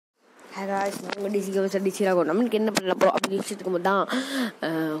நாங்கள் டிசிராகும் நம்மளுக்கு என்ன பண்ண போகிறோம் அப்படின்னு யோசிச்சுட்டு இருக்கும்போது தான்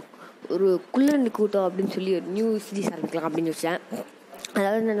ஒரு குள்ளண்டு கூட்டம் அப்படின்னு சொல்லி ஒரு நியூ சீரீஸ் ஆரம்பிக்கலாம் அப்படின்னு யோசிச்சேன்.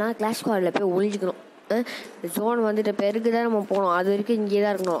 அதாவது என்னென்னா கிளாஸ் ஸ்குவாடில் போய் ஒழிஞ்சிக்கணும். ஜோன் வந்துட்டு பிறகு தான் நம்ம போகணும், அது வரைக்கும் இங்கே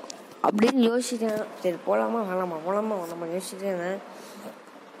தான் இருக்கணும் அப்படின்னு யோசிச்சிட்டேன். சரி போகலாமா வேணாமா யோசிச்சுட்டேன்.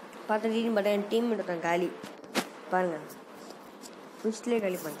 பார்த்துட்டு பார்த்தா என் டீம் எடுத்தான் காலி பாருங்கள், ஃபர்ஸ்ட்லேயே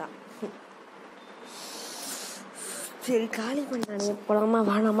காலி பண்ணிட்டான். சரி காலி பண்ணிட்டானே போகலாமா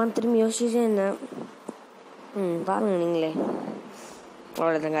வேணாமான்னு திரும்பி யோசிச்சுட்டே இருந்தேன். பாருங்கள் நீங்களே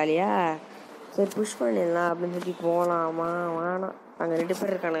அவ்வளோதான் காலியா. சரி புஷ் பண்ணிடலாம் அப்படின்னு சொல்லி போகலாமா வேணாம், அங்கே 2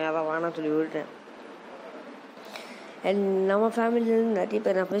 பேர் இருக்கானுங்க, அதான் வேணாம் சொல்லி விட்டேன். அண்ட் நம்ம ஃபேமிலியிலேருந்து நிறைய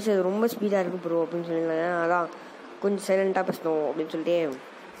பேர் நான் பேசுறது ரொம்ப ஸ்பீடாக இருக்குது ப்ரோ அப்படின்னு சொல்லியிருந்தாங்க. அதான் கொஞ்சம் சைலண்ட்டாக பேசணும் அப்படின்னு சொல்லிட்டு,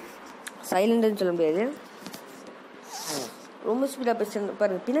 சைலண்ட்டுன்னு சொல்ல முடியாது, ரொம்ப ஸ்பீடாக பேசுறது.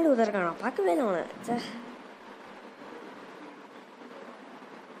 பாருங்கள் பின்னாடி உதறான், நான் பார்க்கவே இல்லை அவனை. சார்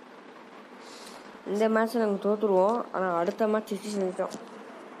இந்த மேட்ச்சை நாங்கள் தோற்றுருவோம், ஆனால் அடுத்த மேட்ச் வச்சு செஞ்சிட்டோம்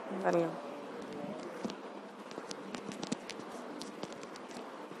பாருங்க.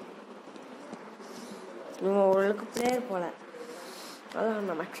 நம்ம ஓரளவுக்கு பிளேயர் போல, அதான்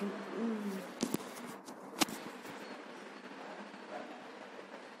நான் மேக்ஸிமம்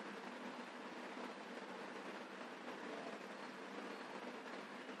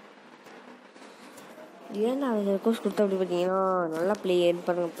ஏன்னா அவங்க கோர்ஸ் கொடுத்தா அப்படி பார்த்தீங்கன்னா நல்லா பிளேயர்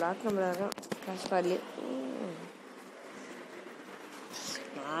பாருங்கள். பிளாட்டினம் தான் கிளாஸ் கார்ட்லேயே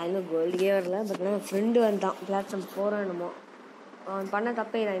நான் இன்னும் கோல்டுக்கே வரல. பட் ஆனால் ஃப்ரெண்டு வந்தான் பிளாட்டினம் 4 என்னமோ, அவன் பண்ண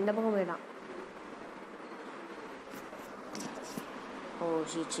தப்பே இல்லை, இந்த பக்கம் போயிட்டான். ஓ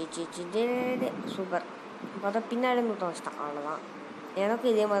சூப்பர். பார்த்தா பின்னாடி முட்டை வச்சிட்டான், அவ்வளோதான்.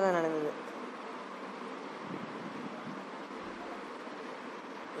 எனக்கும் இதே மாதிரி தான் நடந்தது.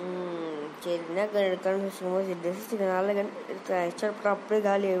 சரி என்ன கன் எடுக்கணும்னு வச்சுக்கும்போது சரி டெசர்ட்டுக்கு நல்ல கன் எடுத்து எக்ஸ்ட்ரா அப்படியே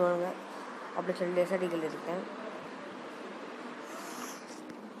காலி ஆயிடுவாங்க அப்படி சொல்லி டெசர்ட்டுகள் இருக்கேன்.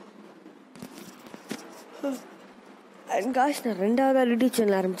 அண்ட் காஷ் நான் 2வது யூடியூப்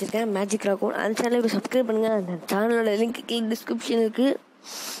சேனல் ஆரம்பிச்சிருக்கேன், மேஜிக் ராகும். அந்த சேனலை போய் சப்ஸ்கிரைப் பண்ணுங்கள். அந்த சேனலோட லிங்க் கீழே டிஸ்கிரிப்ஷன் இருக்குது.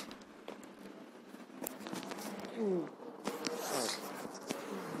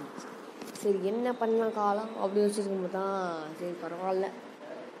 சரி என்ன பண்ணலாம் காலம் அப்படி வச்சுருக்கும்போது தான் சரி பரவாயில்ல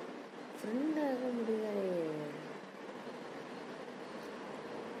ஃப்ரெண்டாக முடியாது.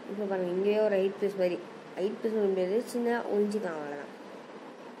 இப்போ பாருங்கள் இங்கேயே ஒரு 8 பீஸ் மாதிரி 8 பீஸ் முடியாது, சின்ன ஒழிஞ்சிக்கலாம், அவ்வளோதான்.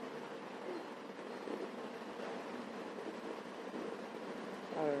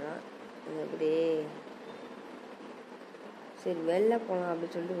 அவ்வளோதான் இது எப்படி. சரி வெளில போகலாம்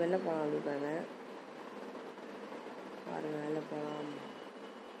அப்படின்னு சொல்லிட்டு வெளில போகலாம் அப்படிப்பாங்க. பாருங்கள் வெளில போகலாம்.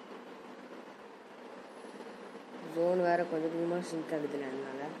 ஜோன் வேறு கொஞ்சம் கொஞ்சமாக சிங்க் ஆகுதுல,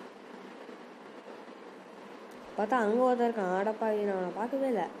 அதனால பார்த்தா அங்கே ஒருத்தர் இருக்கான். ஆடப்பாவி நான் அவனை பார்க்கவே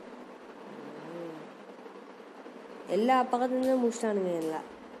இல்லை. எல்லா பக்கத்துலேருந்தே முடிச்சிட்டானுங்க எல்லாம்.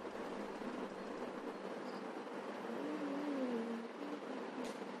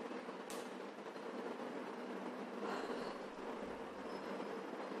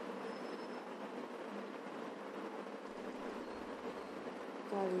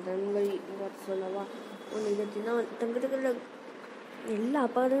 ரன்கள் சொல்லவா ஒன்று இதை தங்கிட்ட எல்லா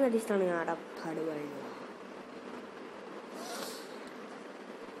அப்பாவும் அடிச்சிட்டானுங்க. ஆடப்பாடுவாங்க.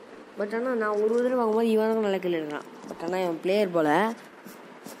 பட் ஆனால் நான் ஒரு தடவை வாங்கும்போது இவனுக்கும் நல்ல கல் எடுக்கலாம். பட் ஆனால் என் பிளேயர் போல்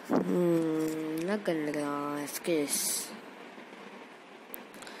என்ன கல் எடுக்கலாம். எஸ்கேஸ்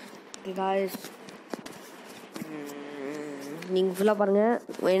நீங்கள் ஃபுல்லாக பாருங்கள்,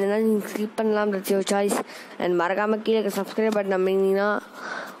 வேணும்னா நீங்கள் ஸ்கிப் பண்ணலாம், சாய்ஸ். அண்ட் மறக்காமல் கீழே சப்ஸ்கிரைப் பட்டன் நம்பிங்கன்னா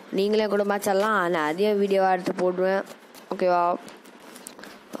நீங்களே கூட மேட்ச் ஆடலாம். ஆனால் அதையும் வீடியோவாக எடுத்து போடுவேன். ஓகேவா?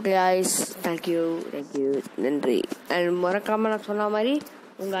 ஓகே காய்ஸ், தேங்க்யூ நன்றி. அண்ட் மறக்காமல் நான் சொன்ன மாதிரி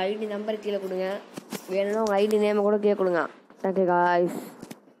உங்கள் ஐடி நம்பர் கீழே கொடுங்க, வேணும்னா உங்கள் ஐடி நேமை கூட கீழே கொடுங்க. Thank you guys.